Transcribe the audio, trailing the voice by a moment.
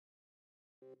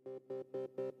Hi,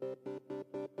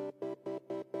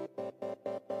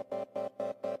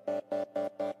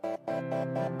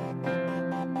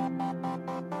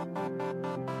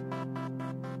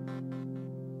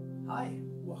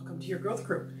 welcome to your growth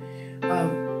group.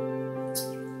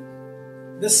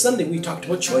 This Sunday we talked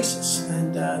about choices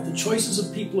and the choices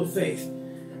of people of faith.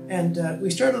 And we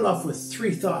started off with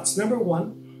three thoughts. Number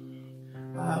one,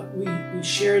 we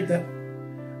shared that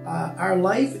our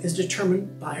life is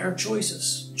determined by our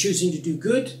choices. Choosing to do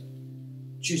good,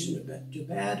 choosing to do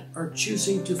bad, or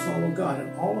choosing to follow God.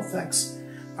 It all affects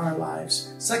our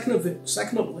lives. Second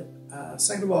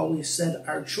of all, we said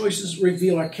our choices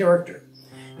reveal our character.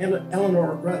 And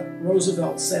Eleanor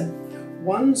Roosevelt said,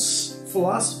 one's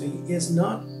philosophy is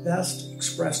not best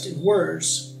expressed in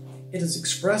words. It is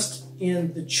expressed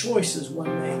in the choices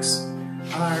one makes.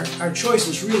 Our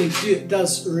choices really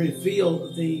does reveal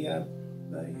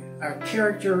our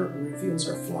character, reveals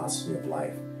our philosophy of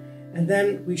life. And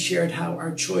then we shared how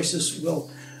our choices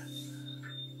will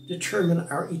determine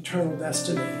our eternal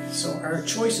destiny. So our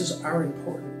choices are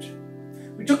important.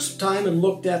 We took some time and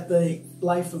looked at the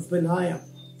life of Benaiah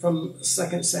from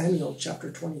 2 Samuel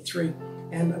chapter 23.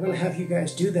 And I'm going to have you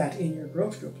guys do that in your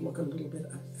growth group, look a little bit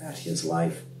at his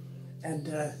life. And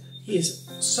he is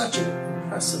such an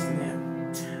impressive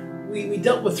man. We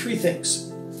dealt with three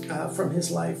things from his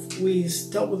life. We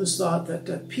dealt with this thought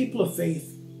that people of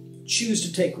faith choose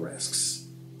to take risks.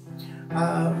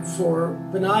 For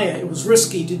Benaiah, it was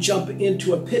risky to jump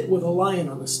into a pit with a lion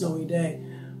on a snowy day.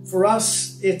 For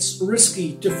us, it's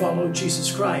risky to follow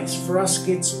Jesus Christ. For us,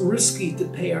 it's risky to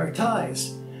pay our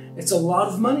tithes. It's a lot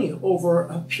of money over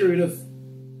a period of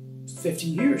 50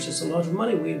 years. It's a lot of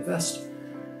money we invest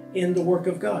in the work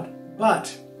of God.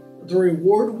 But the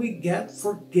reward we get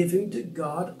for giving to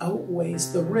God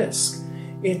outweighs the risk.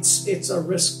 It's a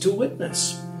risk to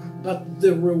witness. But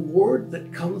the reward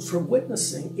that comes from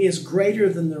witnessing is greater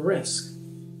than the risk.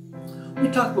 We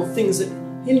talk about things that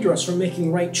hinder us from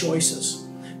making right choices.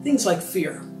 Things like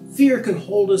fear. Fear can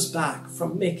hold us back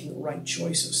from making right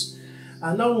choices.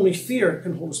 Not only fear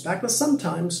can hold us back, but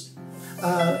sometimes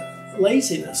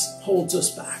laziness holds us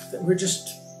back. That we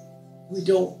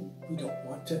don't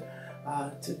want to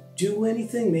do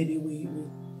anything. Maybe we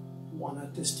want to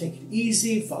just take it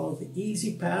easy, follow the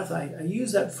easy path. I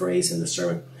use that phrase in the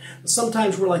sermon.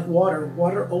 Sometimes we're like water.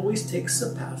 Water always takes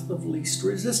the path of least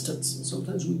resistance. And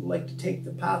sometimes we like to take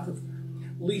the path of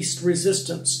least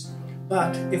resistance.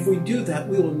 But if we do that,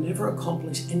 we will never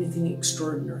accomplish anything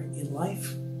extraordinary in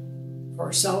life, for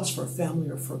ourselves, for our family,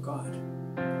 or for God.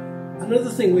 Another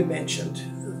thing we mentioned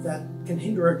that can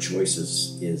hinder our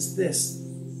choices is this.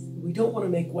 We don't want to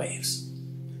make waves.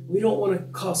 We don't want to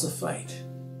cause a fight.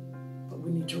 But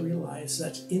we need to realize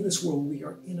that in this world we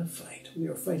are in a fight. We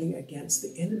are fighting against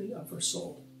the enemy of our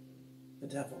soul, the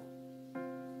devil.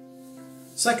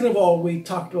 Second of all, we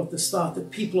talked about this thought that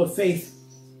people of faith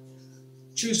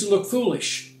choose to look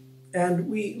foolish. And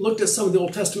we looked at some of the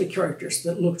Old Testament characters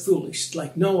that looked foolish,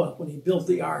 like Noah when he built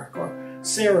the ark, or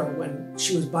Sarah when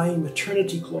she was buying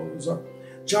maternity clothes, or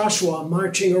Joshua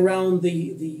marching around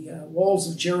the walls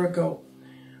of Jericho,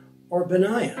 or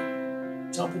Benaiah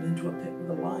jumping into a pit with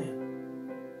a lion,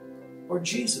 or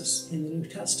Jesus in the New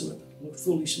Testament looked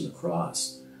foolish on the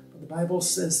cross. But the Bible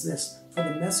says this, for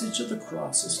the message of the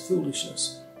cross is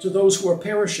foolishness to those who are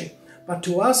perishing, but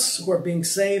to us who are being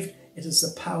saved, it is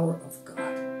the power of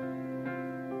God.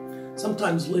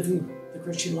 Sometimes living the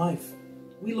Christian life,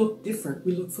 we look different,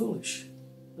 we look foolish.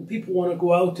 When people want to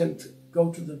go out and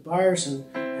go to the bars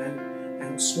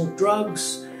and smoke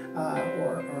drugs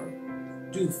or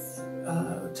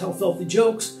tell filthy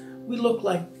jokes, we look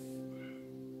like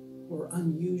we're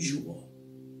unusual.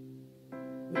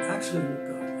 We actually look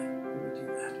godly when we do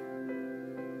that.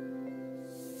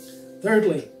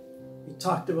 Thirdly, we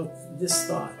talked about this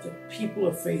thought that people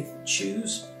of faith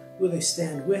choose who they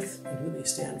stand with and who they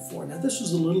stand for. Now, this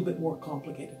was a little bit more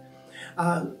complicated.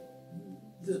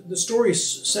 The story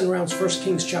is centered around 1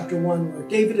 Kings chapter 1, where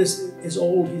David is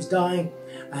old, he's dying,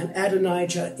 and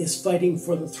Adonijah is fighting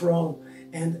for the throne.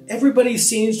 And everybody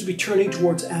seems to be turning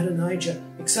towards Adonijah,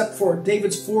 except for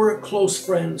David's four close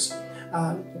friends,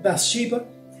 Bathsheba,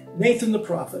 Nathan the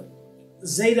prophet,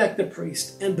 Zadok the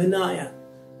priest, and Benaiah,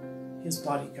 his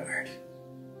bodyguard.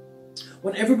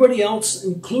 When everybody else,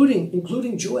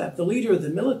 including Joab, the leader of the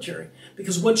military,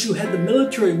 because once you had the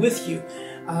military with you,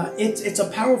 it's a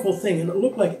powerful thing. And it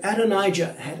looked like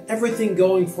Adonijah had everything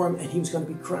going for him and he was going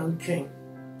to be crowned king.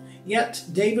 Yet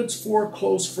David's four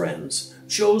close friends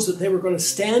chose that they were going to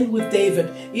stand with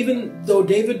David. Even though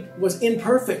David was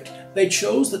imperfect, they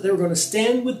chose that they were going to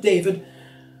stand with David.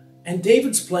 And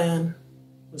David's plan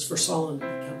was for Solomon to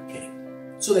become king.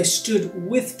 So they stood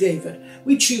with David.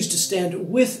 We choose to stand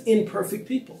with imperfect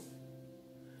people.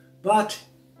 But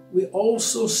we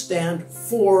also stand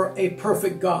for a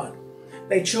perfect God.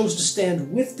 They chose to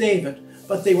stand with David,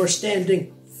 but they were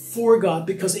standing for God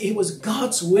because it was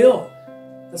God's will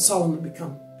that Solomon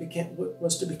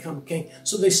was to become king.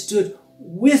 So they stood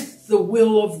with the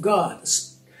will of God.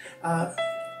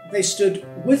 They stood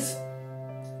with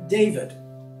David,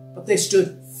 but they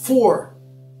stood for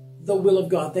the will of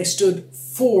God. They stood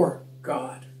for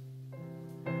God.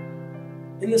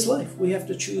 In this life, we have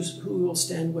to choose who we will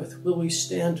stand with. Will we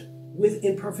stand with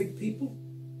imperfect people?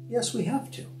 Yes, we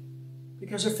have to,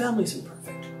 because our family's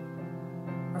imperfect.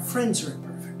 Our friends are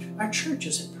imperfect. Our church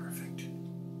is imperfect.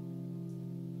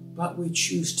 But we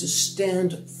choose to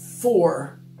stand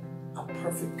for a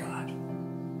perfect God.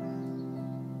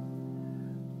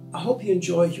 I hope you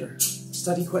enjoyed your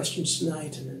study questions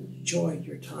tonight and enjoyed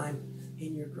your time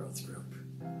in your growth group.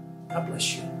 God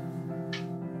bless you.